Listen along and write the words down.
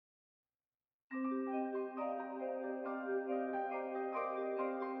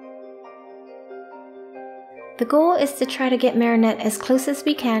The goal is to try to get Marinette as close as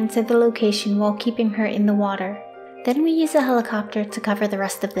we can to the location while keeping her in the water. Then we use a helicopter to cover the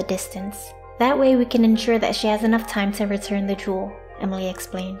rest of the distance. That way we can ensure that she has enough time to return the jewel, Emily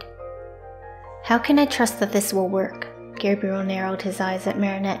explained. How can I trust that this will work? Gabriel narrowed his eyes at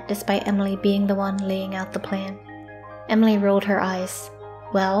Marinette despite Emily being the one laying out the plan. Emily rolled her eyes.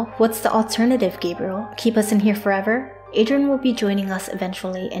 Well, what's the alternative, Gabriel? Keep us in here forever? Adrian will be joining us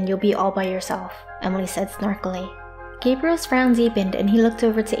eventually and you'll be all by yourself, Emily said snarkily. Gabriel's frown deepened and he looked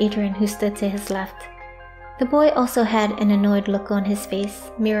over to Adrian, who stood to his left. The boy also had an annoyed look on his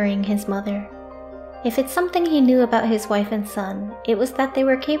face, mirroring his mother. If it's something he knew about his wife and son, it was that they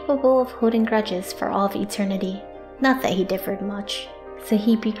were capable of holding grudges for all of eternity. Not that he differed much, so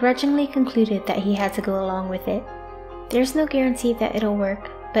he begrudgingly concluded that he had to go along with it. There's no guarantee that it'll work,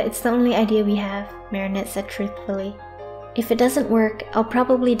 but it's the only idea we have, Marinette said truthfully. If it doesn't work, I'll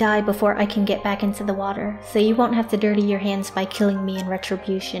probably die before I can get back into the water, so you won't have to dirty your hands by killing me in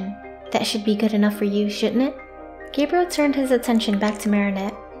retribution. That should be good enough for you, shouldn't it? Gabriel turned his attention back to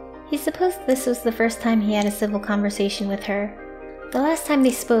Marinette. He supposed this was the first time he had a civil conversation with her. The last time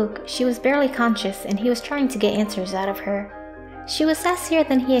they spoke, she was barely conscious and he was trying to get answers out of her. She was sassier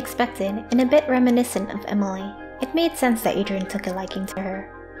than he expected and a bit reminiscent of Emily. It made sense that Adrian took a liking to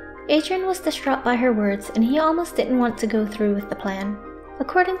her. Adrian was distraught by her words and he almost didn't want to go through with the plan.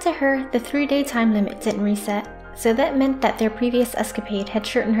 According to her, the 3-day time limit didn't reset, so that meant that their previous escapade had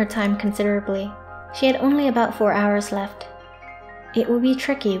shortened her time considerably. She had only about 4 hours left. It would be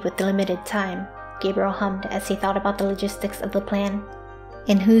tricky with the limited time, Gabriel hummed as he thought about the logistics of the plan.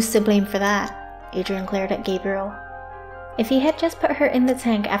 And who's to blame for that? Adrian glared at Gabriel. If he had just put her in the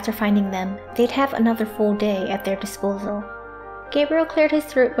tank after finding them, they'd have another full day at their disposal. Gabriel cleared his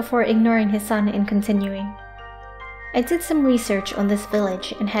throat before ignoring his son and continuing. I did some research on this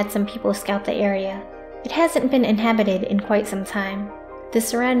village and had some people scout the area. It hasn't been inhabited in quite some time. The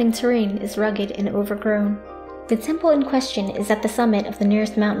surrounding terrain is rugged and overgrown. The temple in question is at the summit of the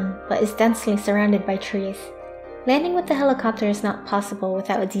nearest mountain, but is densely surrounded by trees. Landing with the helicopter is not possible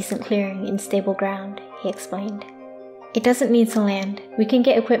without a decent clearing in stable ground, he explained. It doesn't need to land. We can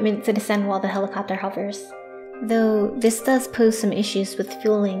get equipment to descend while the helicopter hovers. Though this does pose some issues with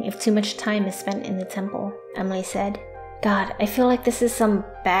fueling if too much time is spent in the temple, Emily said. God, I feel like this is some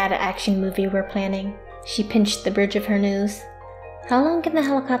bad action movie we're planning. She pinched the bridge of her nose. How long can the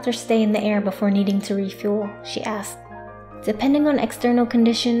helicopter stay in the air before needing to refuel? She asked. Depending on external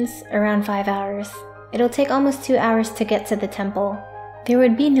conditions, around 5 hours. It'll take almost 2 hours to get to the temple. There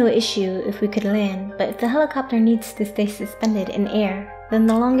would be no issue if we could land, but if the helicopter needs to stay suspended in air, then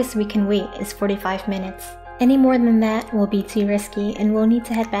the longest we can wait is 45 minutes. Any more than that will be too risky and we'll need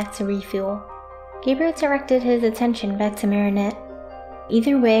to head back to refuel. Gabriel directed his attention back to Marinette.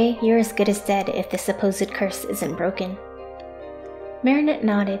 Either way, you're as good as dead if the supposed curse isn't broken. Marinette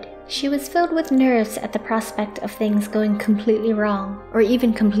nodded. She was filled with nerves at the prospect of things going completely wrong, or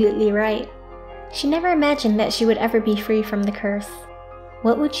even completely right. She never imagined that she would ever be free from the curse.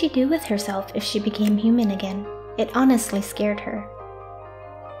 What would she do with herself if she became human again? It honestly scared her.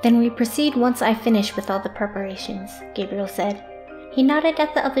 Then we proceed once I finish with all the preparations, Gabriel said. He nodded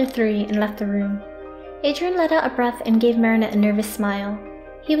at the other three and left the room. Adrian let out a breath and gave Marinette a nervous smile.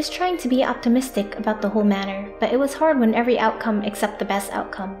 He was trying to be optimistic about the whole matter, but it was hard when every outcome except the best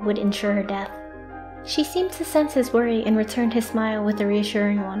outcome would ensure her death. She seemed to sense his worry and returned his smile with a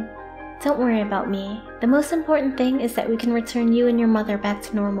reassuring one. Don't worry about me. The most important thing is that we can return you and your mother back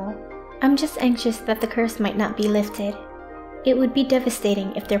to normal. I'm just anxious that the curse might not be lifted. It would be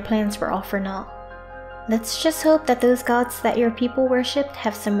devastating if their plans were all for naught. Let's just hope that those gods that your people worshipped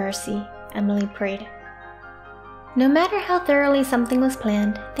have some mercy, Emily prayed. No matter how thoroughly something was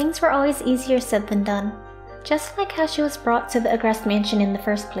planned, things were always easier said than done. Just like how she was brought to the Agreste mansion in the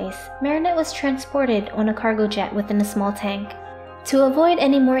first place, Marinette was transported on a cargo jet within a small tank. To avoid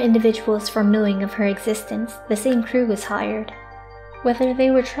any more individuals from knowing of her existence, the same crew was hired. Whether they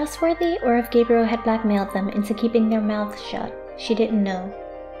were trustworthy or if Gabriel had blackmailed them into keeping their mouths shut, she didn't know.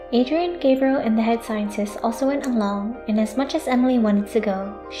 Adrian, Gabriel, and the head scientist also went along, and as much as Emily wanted to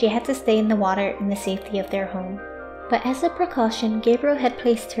go, she had to stay in the water in the safety of their home. But as a precaution, Gabriel had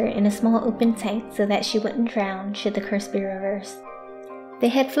placed her in a small open tank so that she wouldn't drown should the curse be reversed. They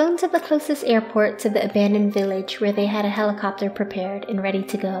had flown to the closest airport to the abandoned village where they had a helicopter prepared and ready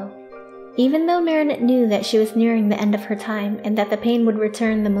to go. Even though Marinette knew that she was nearing the end of her time and that the pain would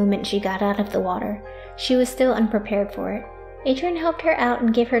return the moment she got out of the water, she was still unprepared for it. Adrian helped her out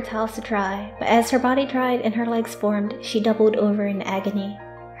and gave her towels to dry, but as her body dried and her legs formed, she doubled over in agony.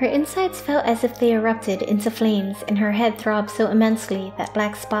 Her insides felt as if they erupted into flames and her head throbbed so immensely that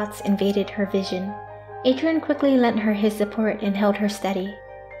black spots invaded her vision. Adrian quickly lent her his support and held her steady.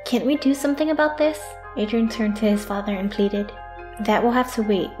 "Can't we do something about this?" Adrian turned to his father and pleaded. "That will have to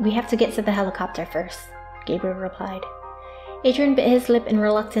wait. We have to get to the helicopter first," Gabriel replied. Adrian bit his lip and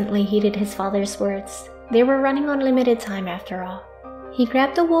reluctantly heeded his father's words. They were running on limited time after all. He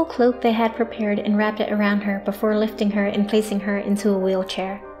grabbed the wool cloak they had prepared and wrapped it around her before lifting her and placing her into a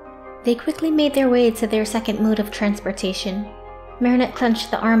wheelchair. They quickly made their way to their second mode of transportation. Marinette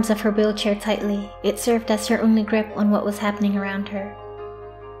clenched the arms of her wheelchair tightly. It served as her only grip on what was happening around her.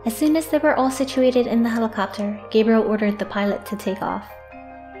 As soon as they were all situated in the helicopter, Gabriel ordered the pilot to take off.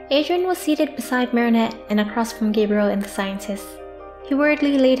 Adrian was seated beside Marinette and across from Gabriel and the scientist. He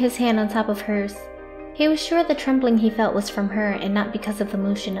worriedly laid his hand on top of hers. He was sure the trembling he felt was from her and not because of the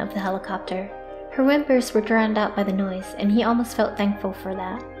motion of the helicopter. Her whimpers were drowned out by the noise, and he almost felt thankful for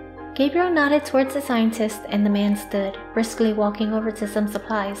that. Gabriel nodded towards the scientist, and the man stood, briskly walking over to some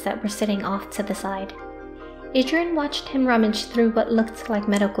supplies that were sitting off to the side. Adrian watched him rummage through what looked like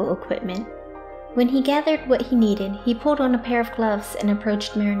medical equipment. When he gathered what he needed, he pulled on a pair of gloves and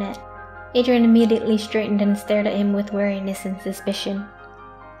approached Marinette. Adrian immediately straightened and stared at him with wariness and suspicion.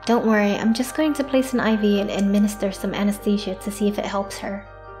 "Don't worry, I'm just going to place an IV and administer some anesthesia to see if it helps her."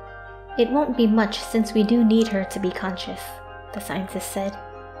 "It won't be much since we do need her to be conscious," the scientist said.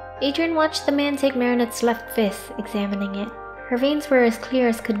 Adrian watched the man take Marinette's left fist, examining it. Her veins were as clear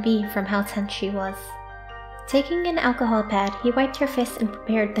as could be from how tense she was. Taking an alcohol pad, he wiped her fist and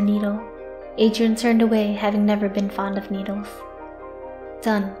prepared the needle. Adrian turned away, having never been fond of needles.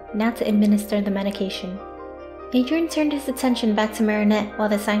 "Done. Now to administer the medication." Adrian turned his attention back to Marinette while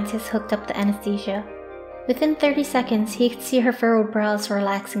the scientist hooked up the anesthesia. Within 30 seconds, he could see her furrowed brows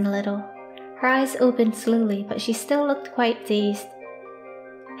relaxing a little. Her eyes opened slowly, but she still looked quite dazed.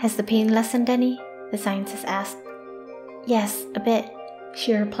 "Has the pain lessened any?" the scientist asked. "Yes, a bit,"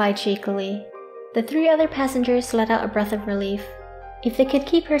 she replied shakily. The 3 other passengers let out a breath of relief. If they could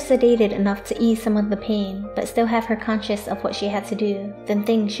keep her sedated enough to ease some of the pain, but still have her conscious of what she had to do, then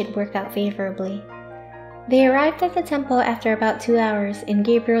things should work out favorably. They arrived at the temple after about 2 hours, and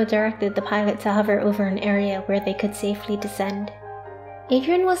Gabriel directed the pilot to hover over an area where they could safely descend.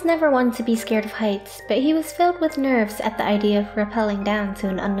 Adrian was never one to be scared of heights, but he was filled with nerves at the idea of rappelling down to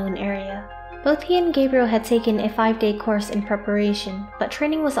an unknown area. Both he and Gabriel had taken a 5-day course in preparation, but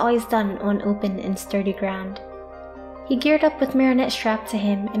training was always done on open and sturdy ground. He geared up with Marinette strapped to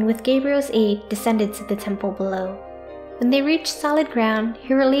him, and with Gabriel's aid, descended to the temple below. When they reached solid ground,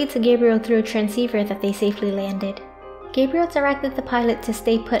 he relayed to Gabriel through a transceiver that they safely landed. Gabriel directed the pilot to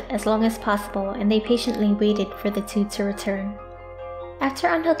stay put as long as possible, and they patiently waited for the 2 to return. After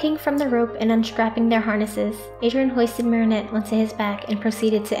unhooking from the rope and unstrapping their harnesses, Adrian hoisted Marinette onto his back and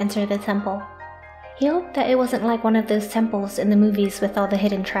proceeded to enter the temple. He hoped that it wasn't like one of those temples in the movies with all the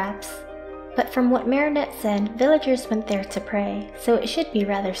hidden traps. But from what Marinette said, villagers went there to pray, so it should be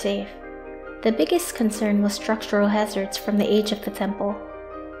rather safe. The biggest concern was structural hazards from the age of the temple.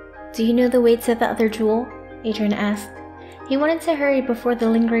 "Do you know the way to the other jewel?" Adrian asked. He wanted to hurry before the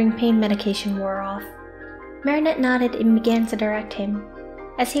lingering pain medication wore off. Marinette nodded and began to direct him.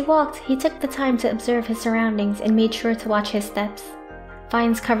 As he walked, he took the time to observe his surroundings and made sure to watch his steps.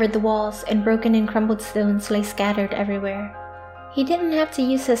 Vines covered the walls, and broken and crumbled stones lay scattered everywhere. He didn't have to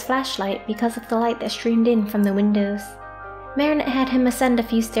use his flashlight because of the light that streamed in from the windows. Marinette had him ascend a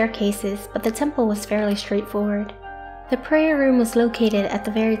few staircases, but the temple was fairly straightforward. The prayer room was located at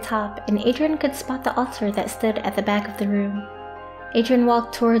the very top, and Adrian could spot the altar that stood at the back of the room. Adrian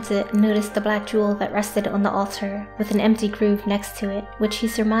walked towards it and noticed the black jewel that rested on the altar, with an empty groove next to it, which he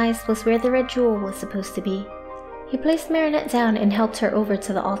surmised was where the red jewel was supposed to be. He placed Marinette down and helped her over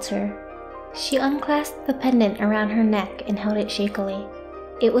to the altar. She unclasped the pendant around her neck and held it shakily.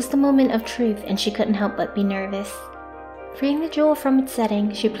 It was the moment of truth, and she couldn't help but be nervous. Freeing the jewel from its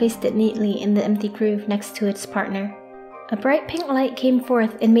setting, she placed it neatly in the empty groove next to its partner. A bright pink light came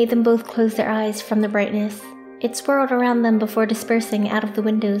forth and made them both close their eyes from the brightness. It swirled around them before dispersing out of the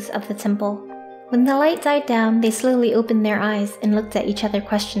windows of the temple. When the light died down, they slowly opened their eyes and looked at each other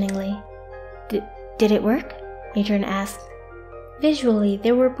questioningly. Did it work?" Adrian asked. Visually,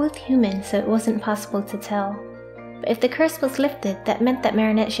 they were both human, so it wasn't possible to tell. But if the curse was lifted, that meant that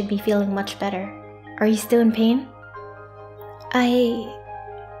Marinette should be feeling much better. "Are you still in pain?"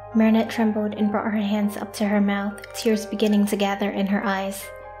 Marinette trembled and brought her hands up to her mouth, tears beginning to gather in her eyes.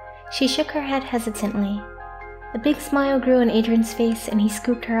 She shook her head hesitantly. A big smile grew on Adrian's face, and he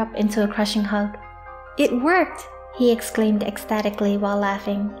scooped her up into a crushing hug. "It worked!" he exclaimed ecstatically while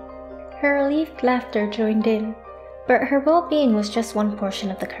laughing. Her relieved laughter joined in. But her well-being was just one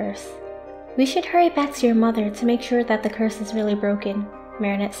portion of the curse. "We should hurry back to your mother to make sure that the curse is really broken,"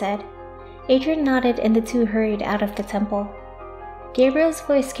 Marinette said. Adrian nodded and the two hurried out of the temple. Gabriel's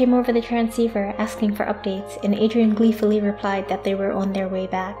voice came over the transceiver asking for updates, and Adrian gleefully replied that they were on their way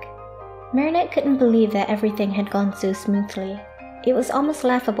back. Marinette couldn't believe that everything had gone so smoothly. It was almost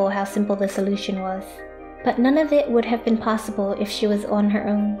laughable how simple the solution was, but none of it would have been possible if she was on her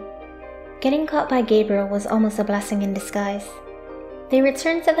own. Getting caught by Gabriel was almost a blessing in disguise. They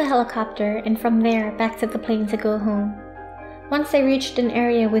returned to the helicopter and from there back to the plane to go home. Once they reached an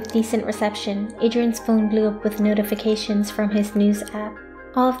area with decent reception, Adrian's phone blew up with notifications from his news app.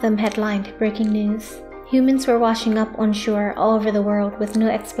 All of them headlined breaking news. Humans were washing up on shore all over the world with no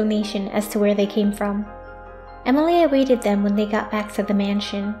explanation as to where they came from. Emily awaited them when they got back to the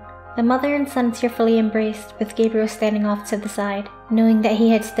mansion. The mother and son tearfully embraced, with Gabriel standing off to the side, knowing that he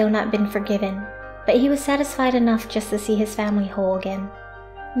had still not been forgiven, but he was satisfied enough just to see his family whole again.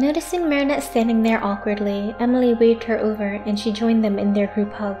 Noticing Marinette standing there awkwardly, Emily waved her over and she joined them in their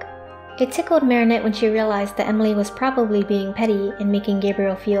group hug. It tickled Marinette when she realized that Emily was probably being petty and making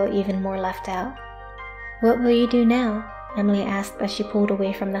Gabriel feel even more left out. "What will you do now?" Emily asked as she pulled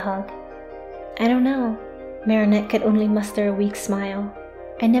away from the hug. "I don't know." Marinette could only muster a weak smile.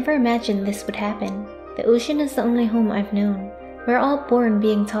 "I never imagined this would happen. The ocean is the only home I've known. We're all born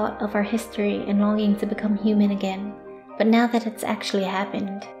being taught of our history and longing to become human again. But now that it's actually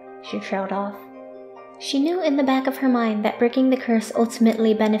happened," she trailed off. She knew in the back of her mind that breaking the curse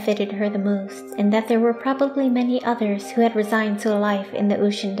ultimately benefited her the most, and that there were probably many others who had resigned to a life in the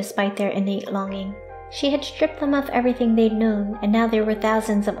ocean despite their innate longing. She had stripped them of everything they'd known, and now there were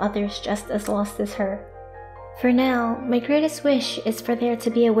thousands of others just as lost as her. "For now, my greatest wish is for there to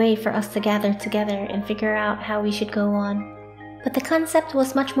be a way for us to gather together and figure out how we should go on." But the concept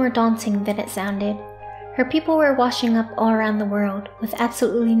was much more daunting than it sounded. Her people were washing up all around the world, with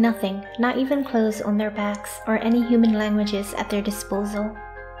absolutely nothing, not even clothes on their backs or any human languages at their disposal.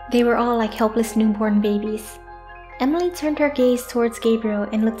 They were all like helpless newborn babies. Emily turned her gaze towards Gabriel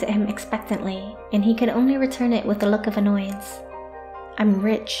and looked at him expectantly, and he could only return it with a look of annoyance. "I'm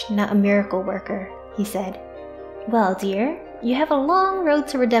rich, not a miracle worker," he said. "Well, dear, you have a long road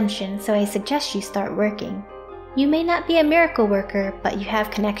to redemption, so I suggest you start working. You may not be a miracle worker, but you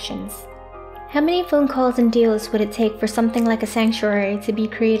have connections." How many phone calls and deals would it take for something like a sanctuary to be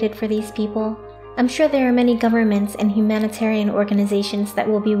created for these people? I'm sure there are many governments and humanitarian organizations that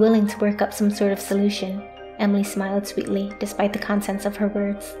will be willing to work up some sort of solution. Emily smiled sweetly, despite the contents of her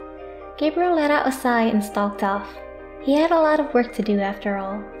words. Gabriel let out a sigh and stalked off. He had a lot of work to do after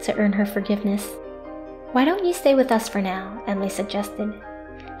all, to earn her forgiveness. "Why don't you stay with us for now?" Emily suggested.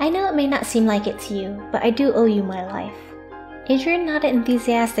 "I know it may not seem like it to you, but I do owe you my life." Adrian nodded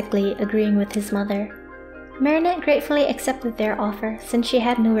enthusiastically, agreeing with his mother. Marinette gratefully accepted their offer, since she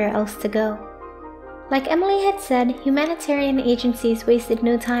had nowhere else to go. Like Emily had said, humanitarian agencies wasted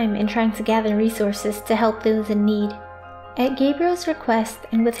no time in trying to gather resources to help those in need. At Gabriel's request,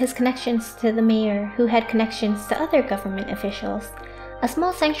 and with his connections to the mayor, who had connections to other government officials, a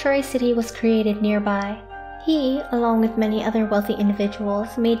small sanctuary city was created nearby. He, along with many other wealthy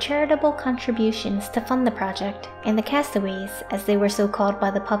individuals, made charitable contributions to fund the project, and the castaways, as they were so called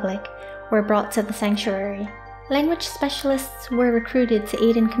by the public, were brought to the sanctuary. Language specialists were recruited to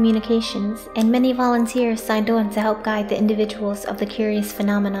aid in communications, and many volunteers signed on to help guide the individuals of the curious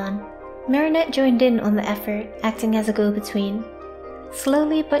phenomenon. Marinette joined in on the effort, acting as a go-between.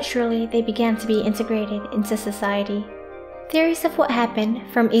 Slowly but surely, they began to be integrated into society. Theories of what happened,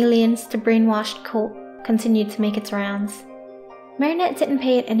 from aliens to brainwashed cult, continued to make its rounds. Marinette didn't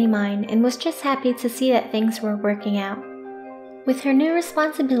pay it any mind and was just happy to see that things were working out. With her new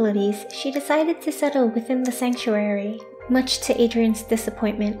responsibilities, she decided to settle within the sanctuary, much to Adrian's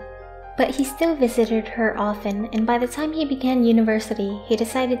disappointment. But he still visited her often, and by the time he began university, he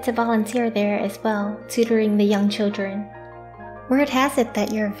decided to volunteer there as well, tutoring the young children. "Word has it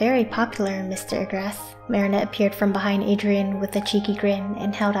that you're very popular, Mr. Agress." Marinette appeared from behind Adrian with a cheeky grin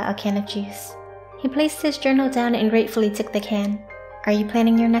and held out a can of juice. He placed his journal down and gratefully took the can. "Are you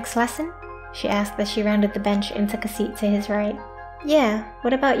planning your next lesson?" she asked as she rounded the bench and took a seat to his right. "Yeah,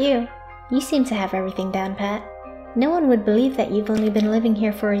 what about you? You seem to have everything down pat. No one would believe that you've only been living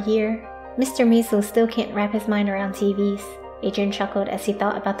here for a year. Mr. Maisel still can't wrap his mind around TVs." Adrian chuckled as he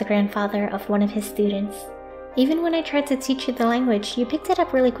thought about the grandfather of one of his students. "Even when I tried to teach you the language, you picked it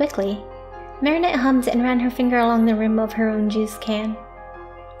up really quickly." Marinette hummed and ran her finger along the rim of her own juice can.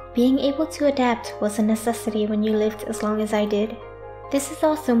 "Being able to adapt was a necessity when you lived as long as I did. This is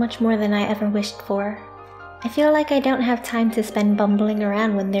all so much more than I ever wished for. I feel like I don't have time to spend bumbling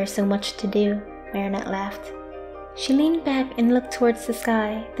around when there's so much to do," Marinette laughed. She leaned back and looked towards the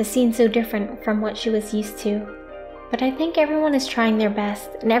sky, the scene so different from what she was used to. but I think everyone is trying their best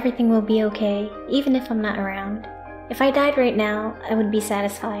and everything will be okay, even if I'm not around. If I died right now, I would be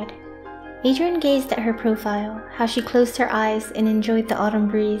satisfied. Adrian gazed at her profile, how she closed her eyes and enjoyed the autumn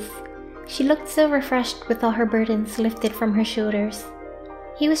breeze. She looked so refreshed with all her burdens lifted from her shoulders.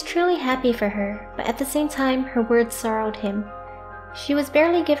 He was truly happy for her, but at the same time, her words sorrowed him. She was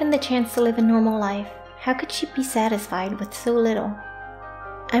barely given the chance to live a normal life. How could she be satisfied with so little?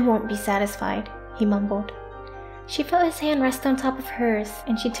 "I won't be satisfied," he mumbled. She felt his hand rest on top of hers,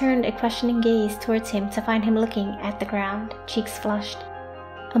 and she turned a questioning gaze towards him to find him looking at the ground, cheeks flushed.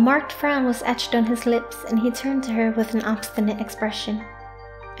 A marked frown was etched on his lips, and he turned to her with an obstinate expression.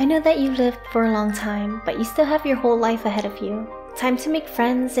 "I know that you lived for a long time, but you still have your whole life ahead of you. Time to make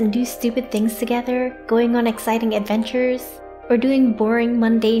friends and do stupid things together, going on exciting adventures, or doing boring,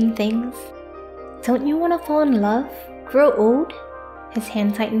 mundane things. Don't you want to fall in love? Grow old?" His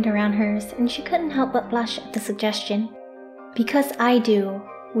hand tightened around hers, and she couldn't help but blush at the suggestion. "Because I do.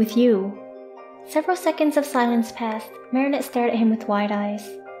 With you." Several seconds of silence passed. Marinette stared at him with wide eyes.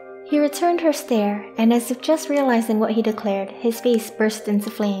 He returned her stare, and as if just realizing what he declared, his face burst into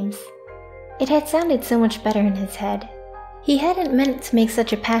flames. It had sounded so much better in his head. He hadn't meant to make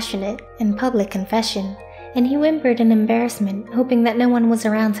such a passionate and public confession, and he whimpered in embarrassment, hoping that no one was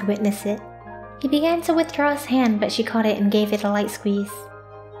around to witness it. He began to withdraw his hand, but she caught it and gave it a light squeeze.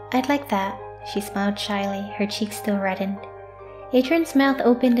 "I'd like that," she smiled shyly, her cheeks still reddened. Adrian's mouth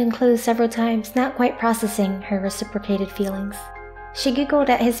opened and closed several times, not quite processing her reciprocated feelings. She giggled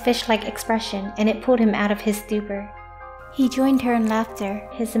at his fish-like expression, and it pulled him out of his stupor. He joined her in laughter,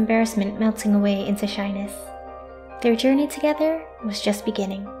 his embarrassment melting away into shyness. Their journey together was just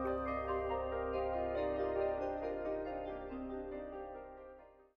beginning.